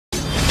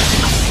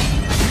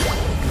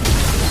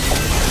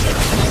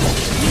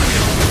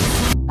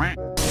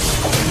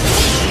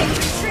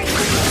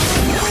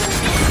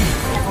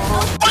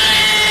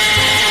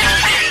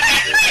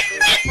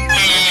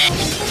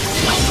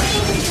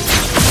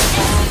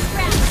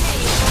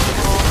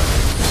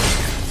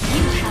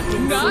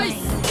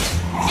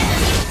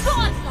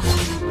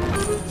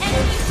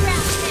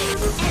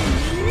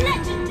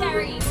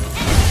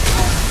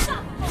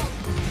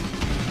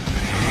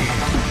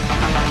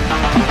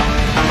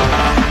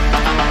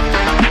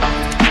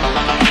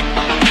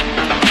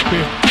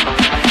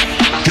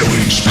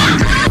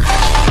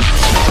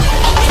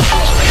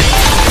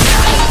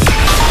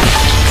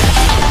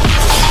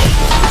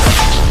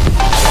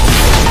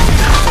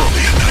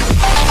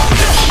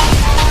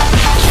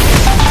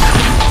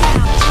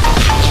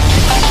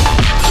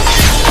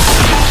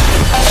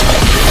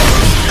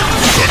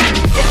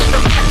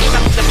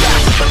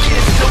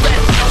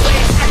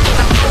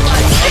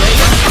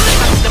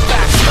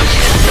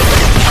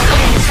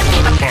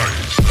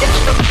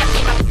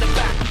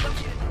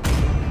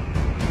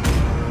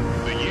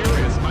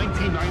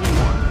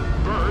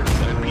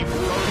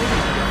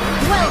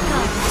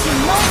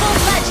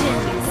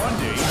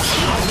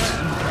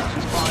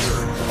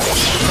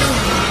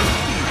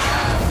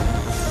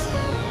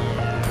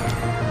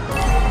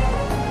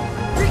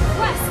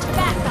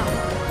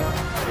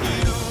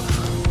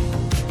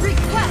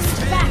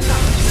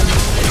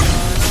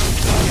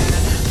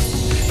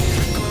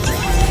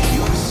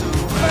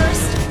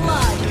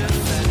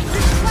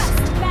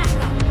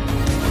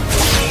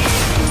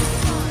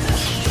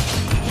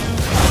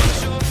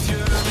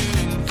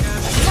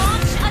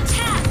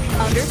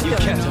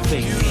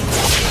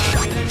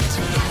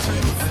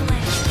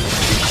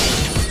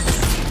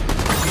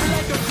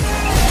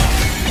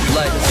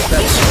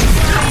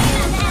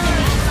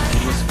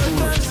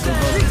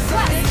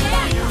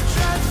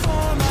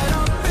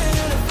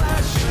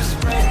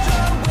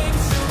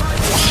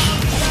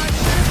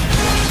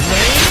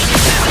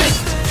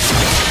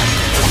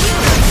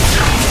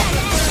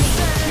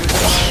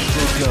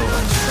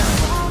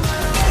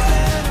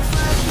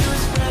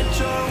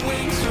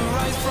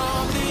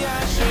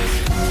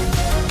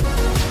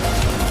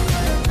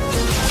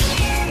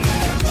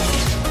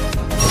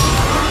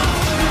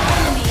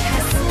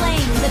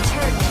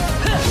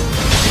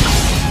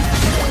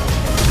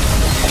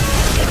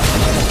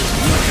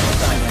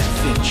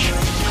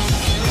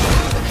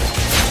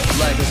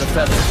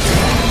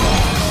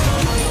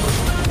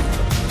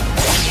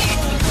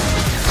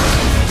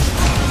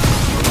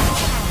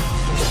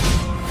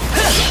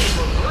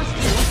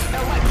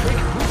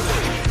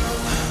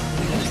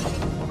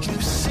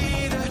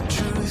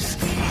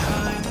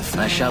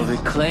shall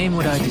reclaim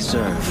what I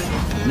deserve,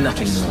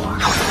 nothing more.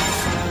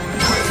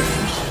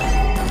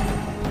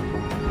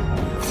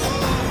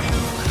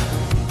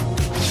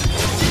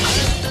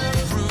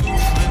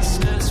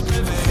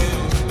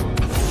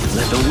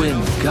 Let the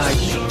wind guide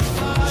me.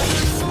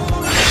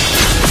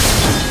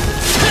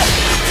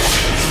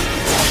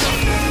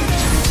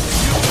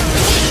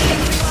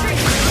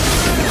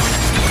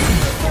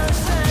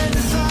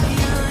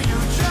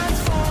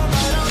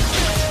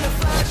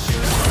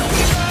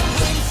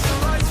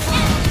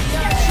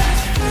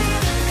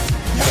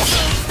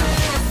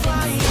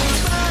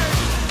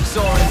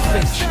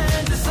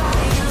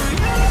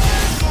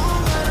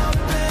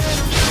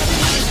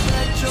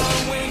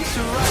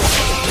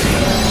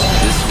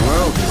 This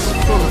world is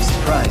full of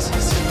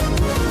surprises.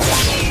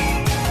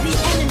 The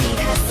enemy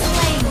has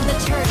slain the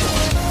turtle.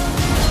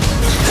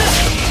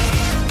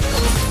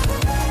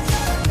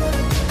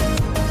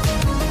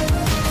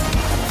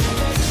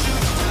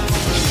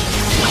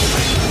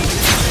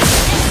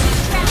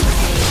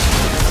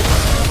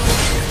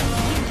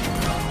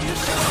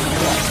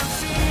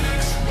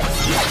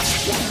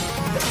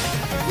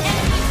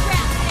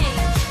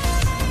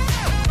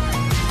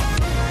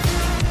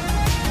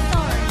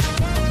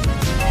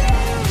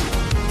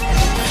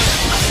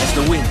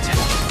 The wind.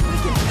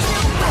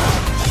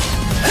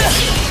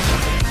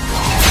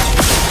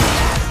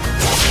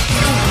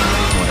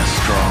 What a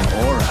strong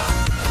aura.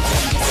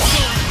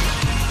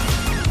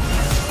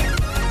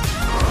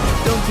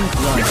 Don't be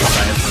blinded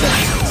by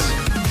obsessions.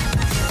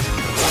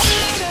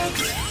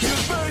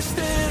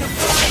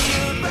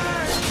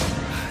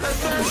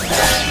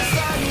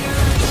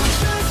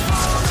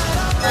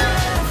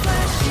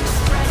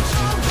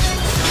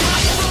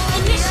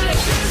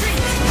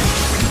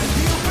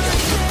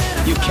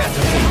 You can't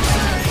defeat.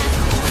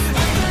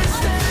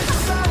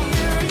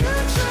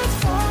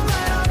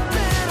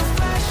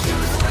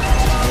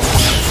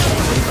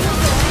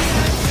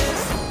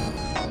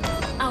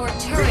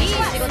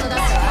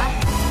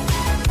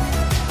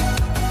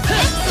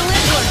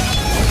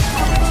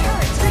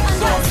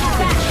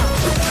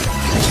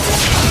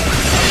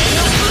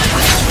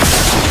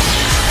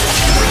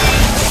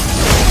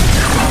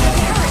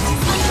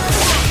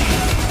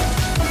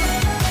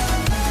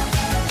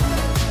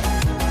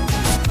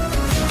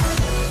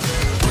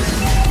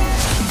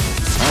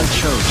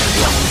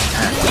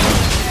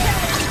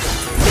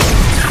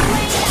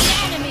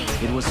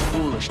 It was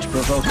foolish to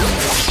provoke me.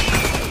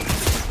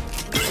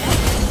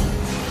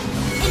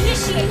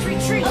 Initiate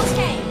retreat.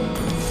 Okay.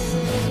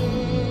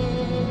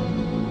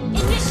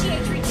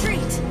 Initiate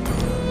retreat.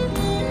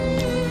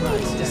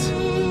 Rises.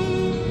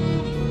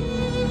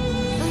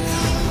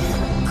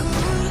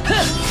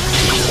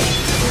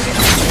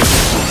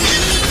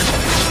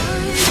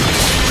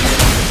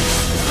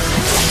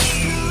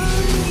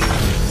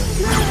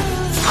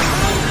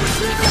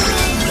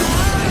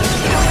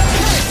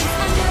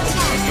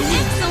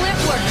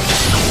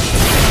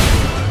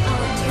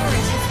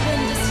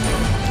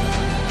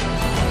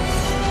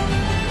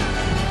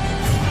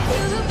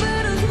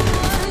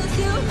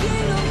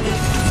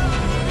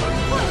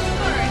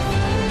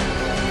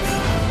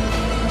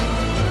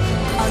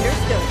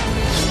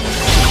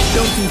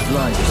 Don't be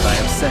blinded by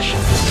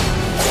obsessions.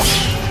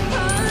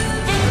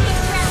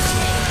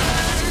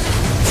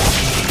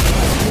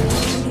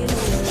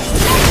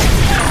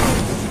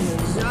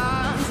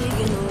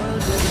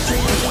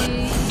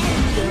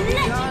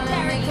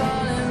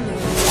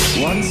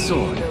 One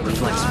sword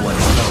reflects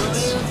one's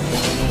thoughts.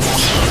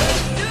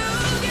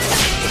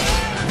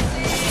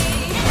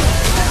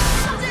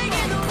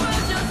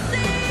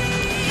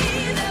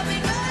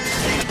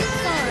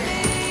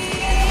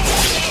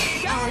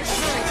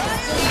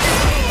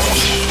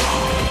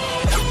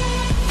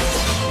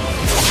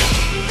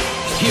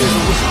 Hear the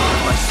whisper of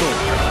my sword.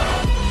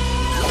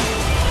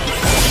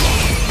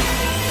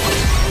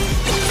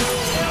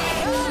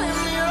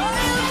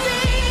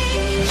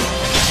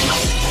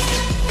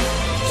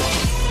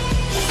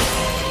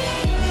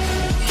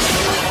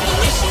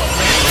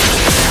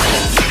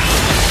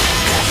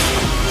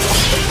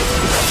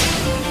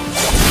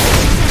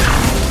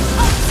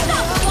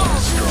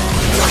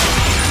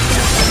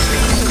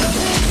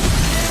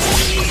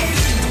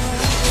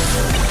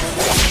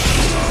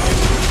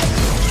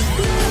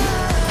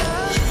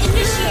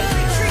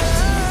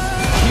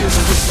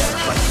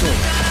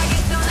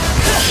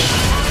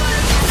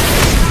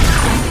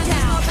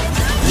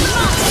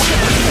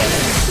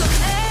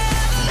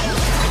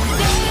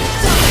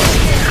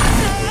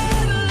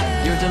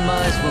 Your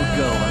demise will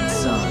go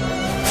unsung.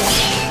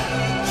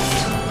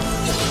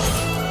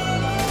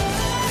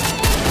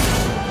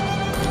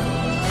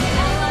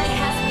 Ally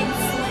has been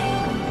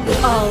slain.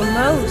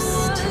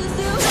 Almost.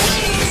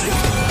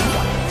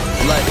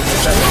 Life is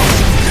better.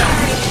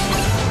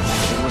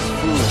 It was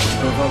foolish to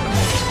provoke me.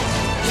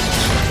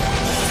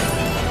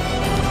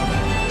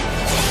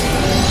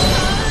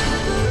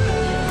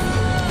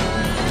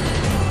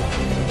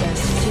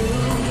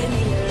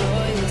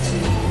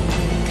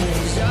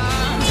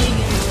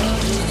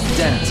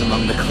 Dance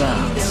among the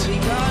clouds.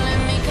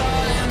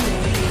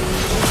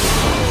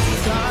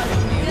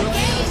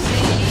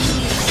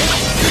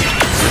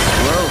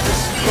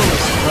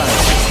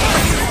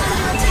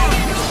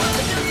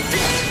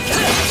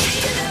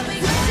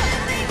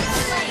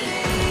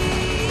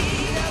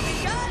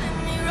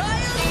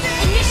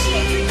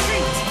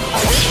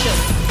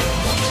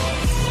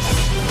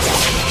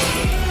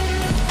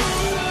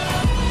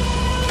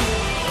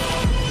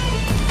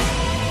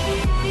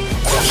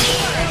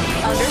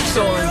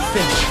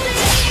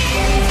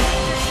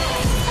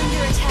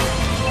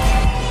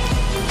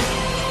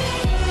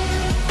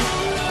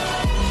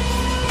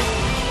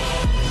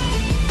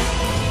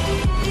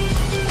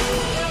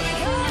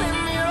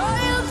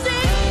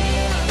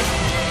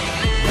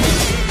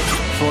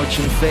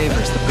 Fortune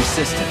favors the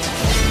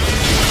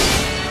persistent.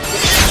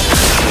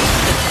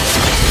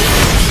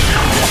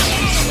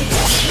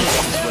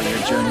 This is where your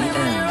journey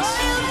ends.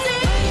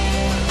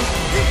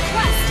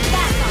 Request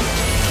backup.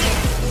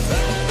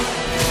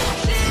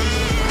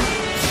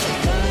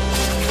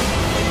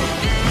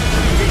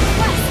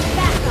 Request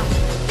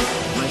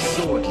backup. My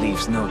sword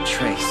leaves no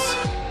trace.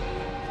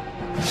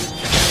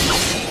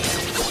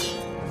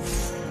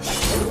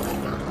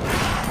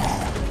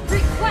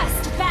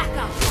 Request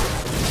backup.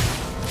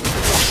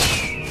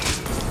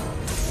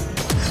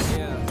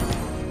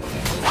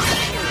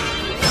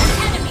 An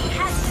enemy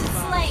has been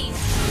slain.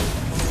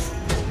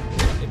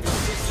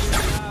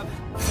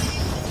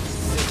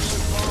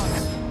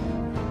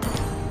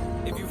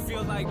 If you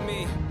feel like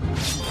me,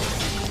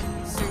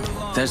 sing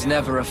along. There's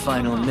never a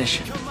final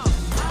mission. An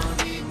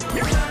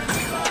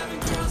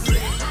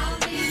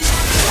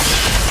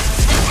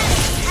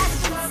enemy has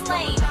been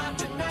slain.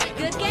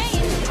 Good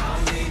game.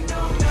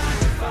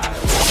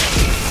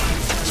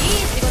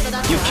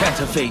 You can't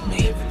evade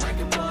me.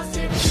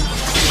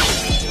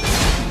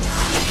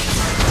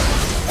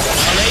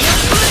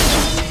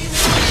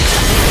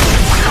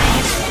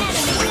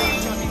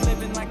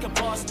 Living like a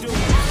boss do.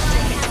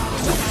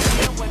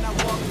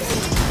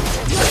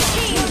 Your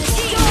team is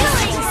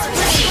killing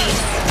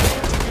spree.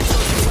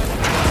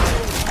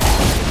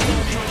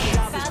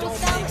 Battle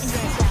fell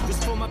into This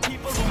for my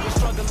people who are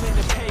struggling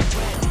to pay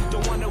rent.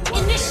 Don't wanna work.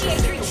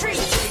 Initiate retreat.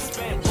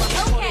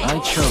 Okay. I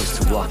chose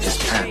to walk this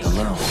path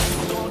alone.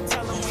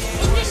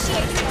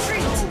 Initiate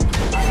retreat.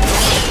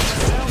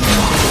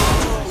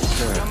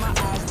 Sir,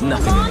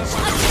 nothing Launch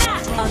anymore.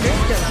 attack.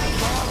 Understood.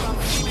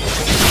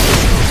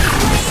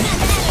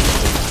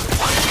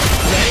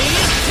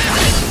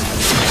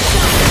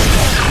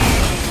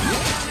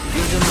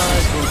 Your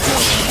demise will go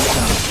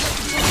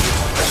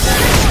unnoticed.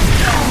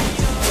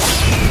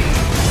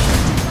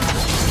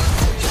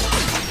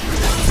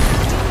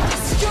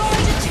 Destroy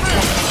the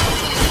turret.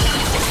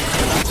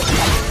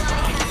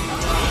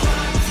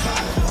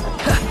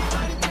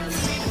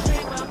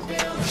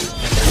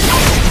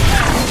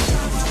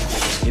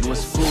 It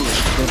was foolish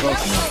to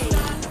provoke me.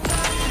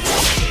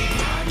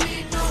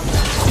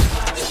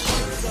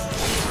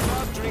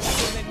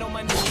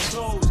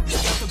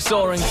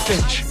 Soaring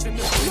Finch.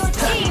 Your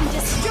team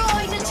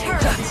destroyed the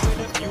turret.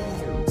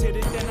 Did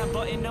it, then I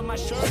button up my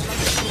shirt like a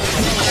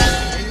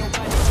ain't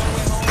nobody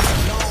going home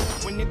alone.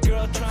 When your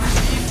girl trying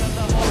to leave, tell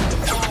her hold the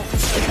phone.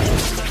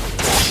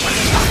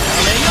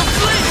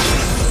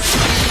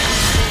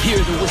 Hear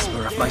the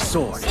whisper of my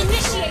sword.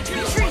 Initiate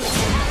retreat.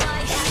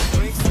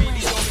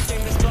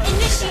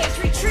 Initiate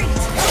retreat.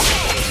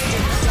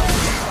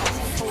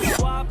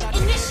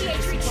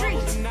 Initiate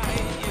retreat.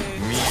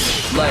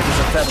 Light as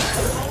a feather.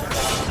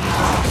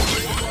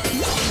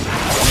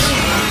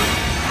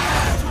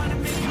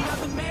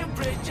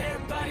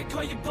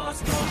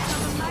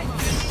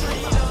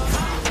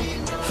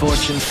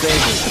 Fortune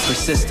favors the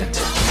persistent.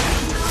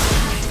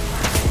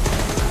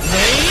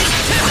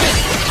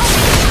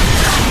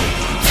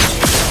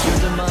 Your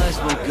demise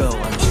will go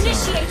unsung.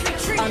 Initiate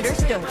retreat.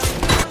 Understood.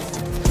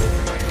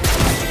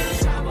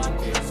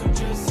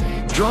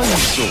 Draw your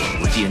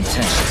sword with the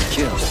intention to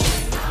kill.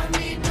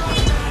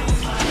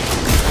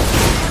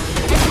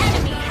 An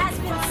enemy has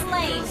been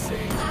slain.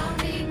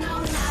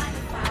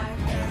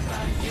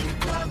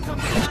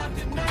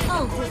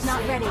 Ult is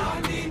not ready.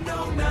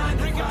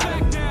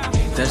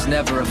 There's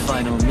never a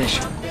final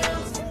mission.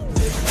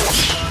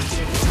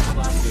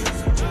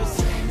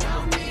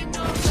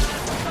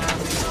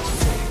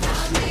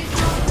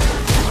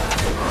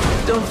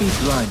 Don't be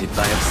blinded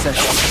by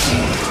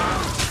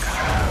obsession.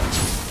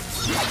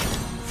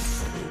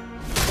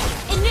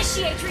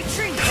 Initiate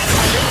retreat.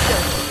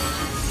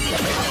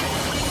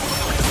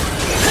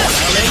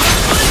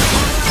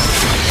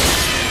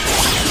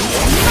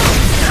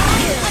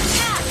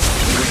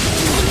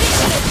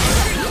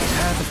 Attack. The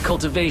path of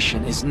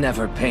cultivation is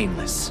never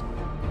painless.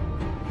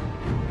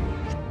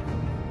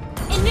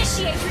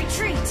 Initiate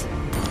retreat.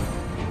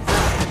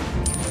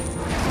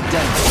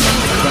 Dance among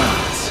the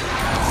clouds.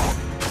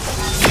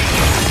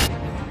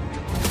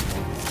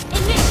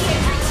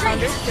 Initiate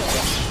retreat.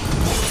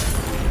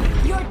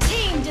 Your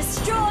team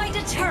destroyed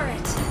a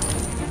turret.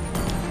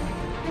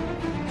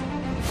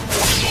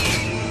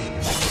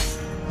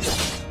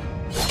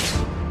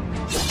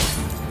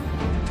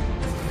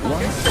 Your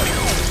team destroyed a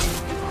turret.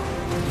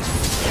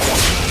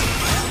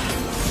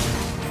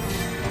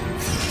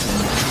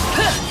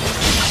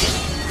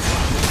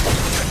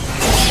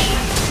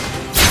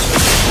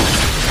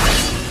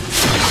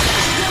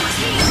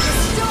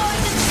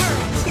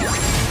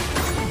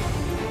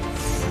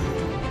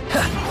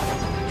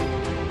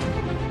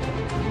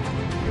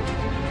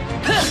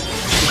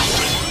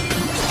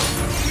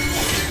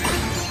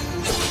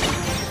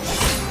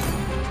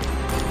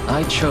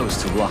 I chose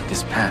to walk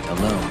this path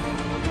alone.